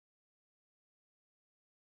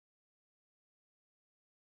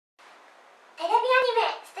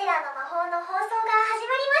法の放送が始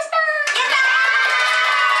まりました。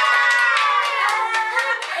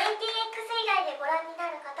ATX 以外でご覧に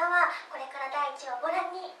なる方はこれから第1話をご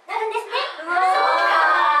覧になるんですね。そうか。ど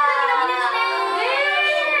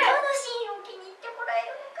のシーンを気に入ってもら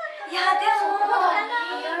えるのかな。いやでも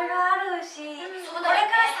いろいろあるし、これ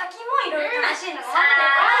から先もいろいろ楽しいのが待って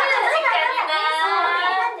るから、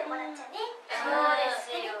選んでもらっちゃね。そうで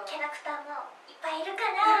すよ。キャラクターもいっぱいいる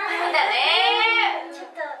から。そうだね。ち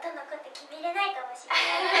ょっとどの子って決めれないかもしれない。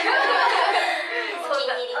お気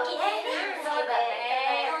に入りそうだ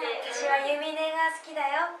ね。私はユミネが好きだ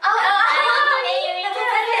よ。1話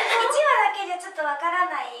だけじゃちょっとわから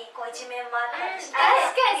ないこう一面もあったりして、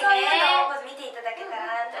確かにね。そういうのを見ていただけた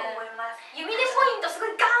らなと思います。ユミネポイントすご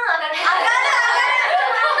いガーン上がる。嬉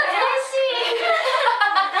しい。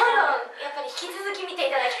どんどんやっぱり引き続き見て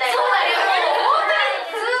いただきたい。そうだよ。本当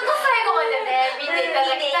にずっと最後までね見ていた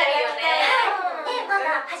だきたいよね。ま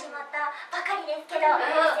だ始まったばかりですけど、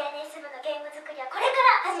SNS 部のゲーム作りはこれか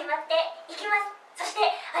ら始まっていきます。そして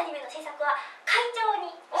アニメの制作は会長に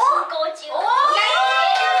進行中。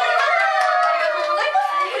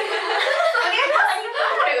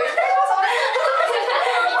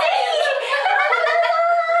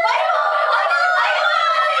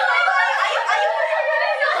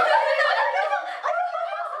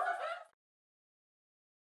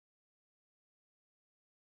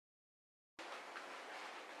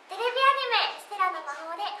テレビアニメ「ステラの魔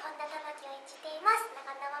法」で本田玉木を演じています長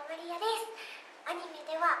縄マリアです。アニメ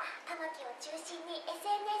では玉木を中心に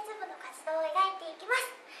SNS 部の活動を描いていきま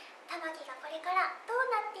す。玉木がこれからどう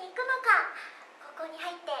なっていくのか、高校に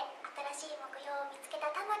入って新しい目標を見つけ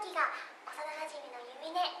た玉木が幼なじみのユ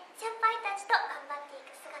ミネ先輩たちと頑張ってい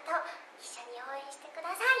く姿を一緒に応援してく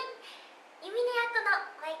ださい。ユミネ役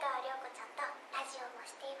の前川涼子ちゃんとラジオも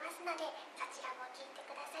していますので、そちらも聞いて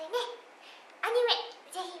くださいね。アニメ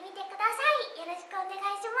ぜひ見てください。よろしくお願い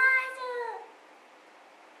します。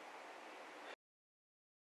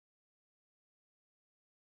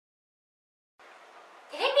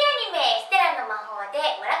テレビアニメ「ステラの魔法」で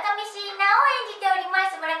村上椎名を演じておりま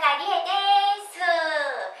す村川理恵です。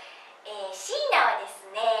椎名はです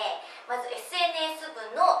ね、まず SNS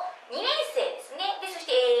部の2年生ですね。でそし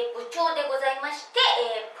て、部長でございまして、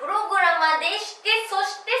プログラマーでして、そ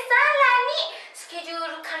してさらにスケジュー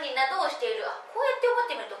ル管理などをしている。こうやって思っ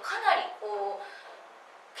てみるとかなりこう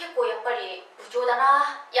結構やっぱり部長だ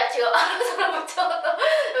な。いや違う、その部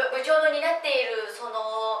長の担っているそ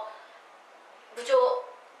の部長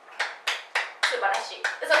素晴らしい。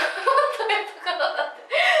そうというところだって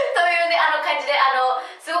というね感じで、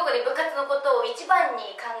すごくね部活のことを一番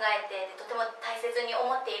に考えてとても大切に思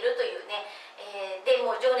っているというね、で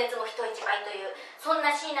もう情熱も人一倍というそん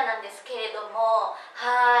な椎名なんですけれども、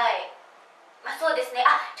そうですね。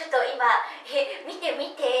ちょっと今見て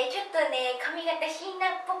見て、ちょっとね髪型椎名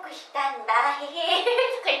っぽくしたんだへへ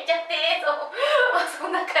とか言っちゃって、そ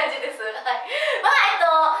んな感じです。はい。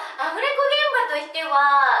アフレコ現場として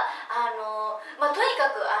はとにか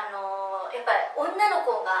くやっぱり女の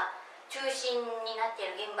子が中心になってい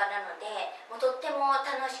る現場なので、もうとっても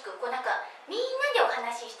楽しくなんかみんなでお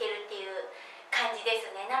話ししてるっていう感じで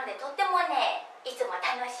すね。なのでとってもねいつも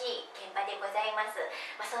楽しい現場でございます。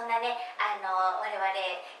そんなね我々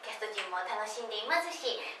キャスト陣も楽しんでいます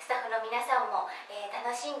し、スタッフの皆さんも、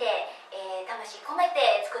楽しんで、魂込め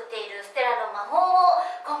て作っているステラの魔法を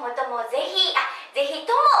今後ともぜひ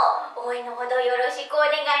とも応援のほどよろしくお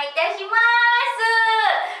願いいたします。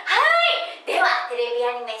はい、ではテレビ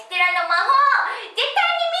アニメ「ステラの魔法」絶対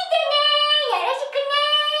に見てね。よろしくね。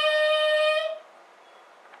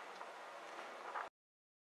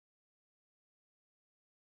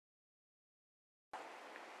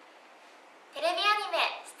テレビアニ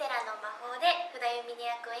メ「ステラの魔法」で福田由美音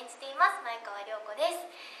役を演じています前川涼子です。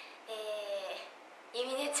由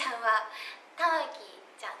美音ちゃんは玉木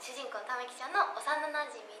ちゃん、主人公玉木ちゃんの幼な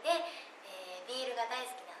じみで、ビールが大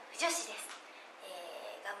好きな腐女子です。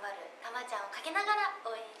頑張る玉ちゃんをかけながら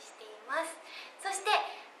応援しています。そして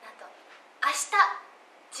なんと明日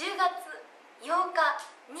10月8日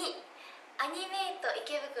にアニメイト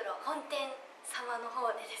池袋本店様の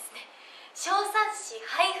方でですね、小冊子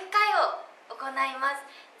配布会を行います。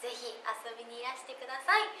ぜひ遊びにいらしてくだ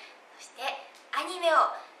さい。そしてアニメを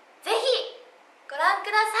ぜひご覧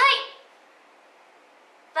ください。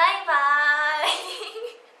バイバー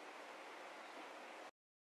イ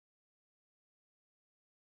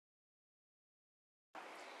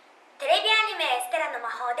テレビアニメ「ステラの魔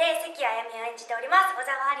法」で関あやめを演じております小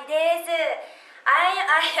沢ありです。あやめ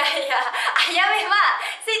は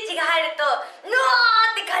スイッチが入ると「うわ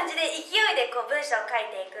ー!」って感じで勢いでこう文章を書い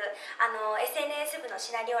ていくSNS 部の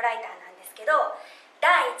シナリオライターなんですけど、第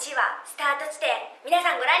1話スタート地点、皆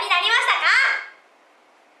さんご覧になりましたか？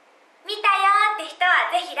見たよって人は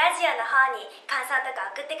ぜひラジオの方に感想とか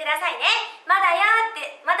送ってくださいね。まだだよっ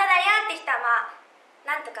て人は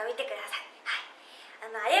なんとか見てください。はい、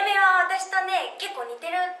あやめは私とね結構似て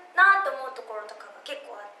るなと思うところとかが結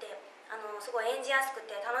構あって、すごい演じやすく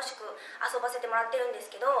て楽しく遊ばせてもらってるんです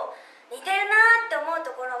けど、似てるなって思う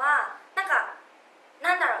ところはな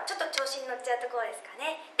んだろう、ちょっと調子に乗っちゃうところですか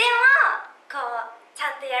ね。でもこうち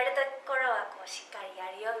ゃんとやるところはこうしっかりや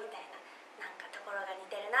るよみたいなところが似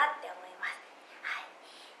てるなって思います。はい、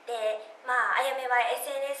であやめは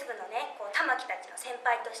SNS 部のね玉木たちの先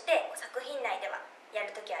輩として作品内ではや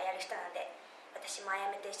るときはやる人なので、私もあや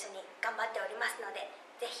めと一緒に頑張っておりますので、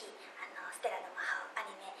ぜひステラの魔法ア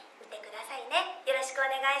ニメ見てくださいね。よろしくお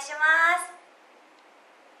願いします。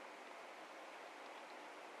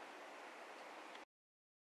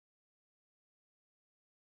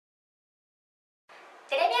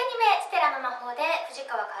テレビアニメ「ステラの魔法」で藤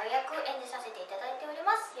川かよ役演じさせていただいており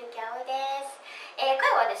ます結城葵です。か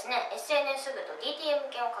よはですね SNS 部と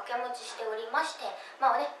DTM 犬を掛け持ちしておりまして、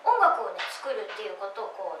音楽をね作るっていうこと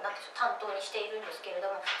を担当にしているんですけれ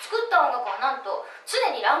ども、作った音楽はなんと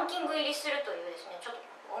常にランキング入りするというですね、ちょっ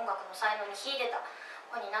と音楽の才能に秀でた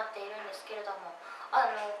子になっているんですけれども、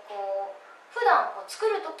普段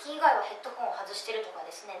作る時以外はヘッドホンを外してるとか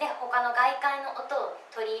ですね、で他の外界の音を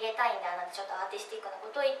取り入れたいんだなんてちょっとアーティスティックな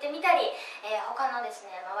ことを言ってみたり、他のです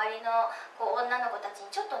ね周りの女の子たち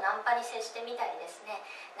にちょっとナンパに接してみたりですね、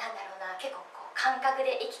結構感覚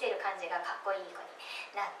で生きてる感じがかっこいい子に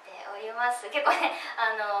なっております。結構ね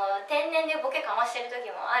天然でボケかましてる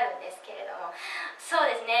時もあるんですけれども、そう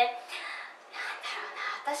ですね、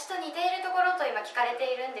私と似ているところと今聞かれて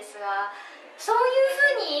いるんですが、そうい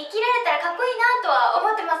う風に生きられたらかっこいいなとは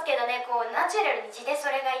思ってますけどね、ナチュラルに地でそ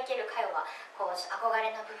れがいけるかよは憧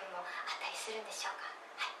れの部分もあったりするんでしょうか。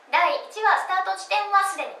はい、第1話スタート地点は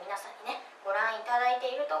すでに皆さんにねご覧いただい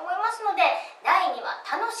ていると思いますので、第2話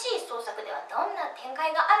楽しい創作ではどんな展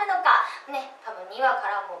開があるのかね、多分2話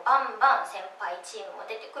からもバンバン先輩チームも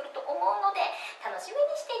出てくると思うので楽しみ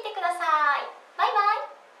にしていてください。バイバ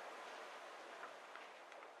イ。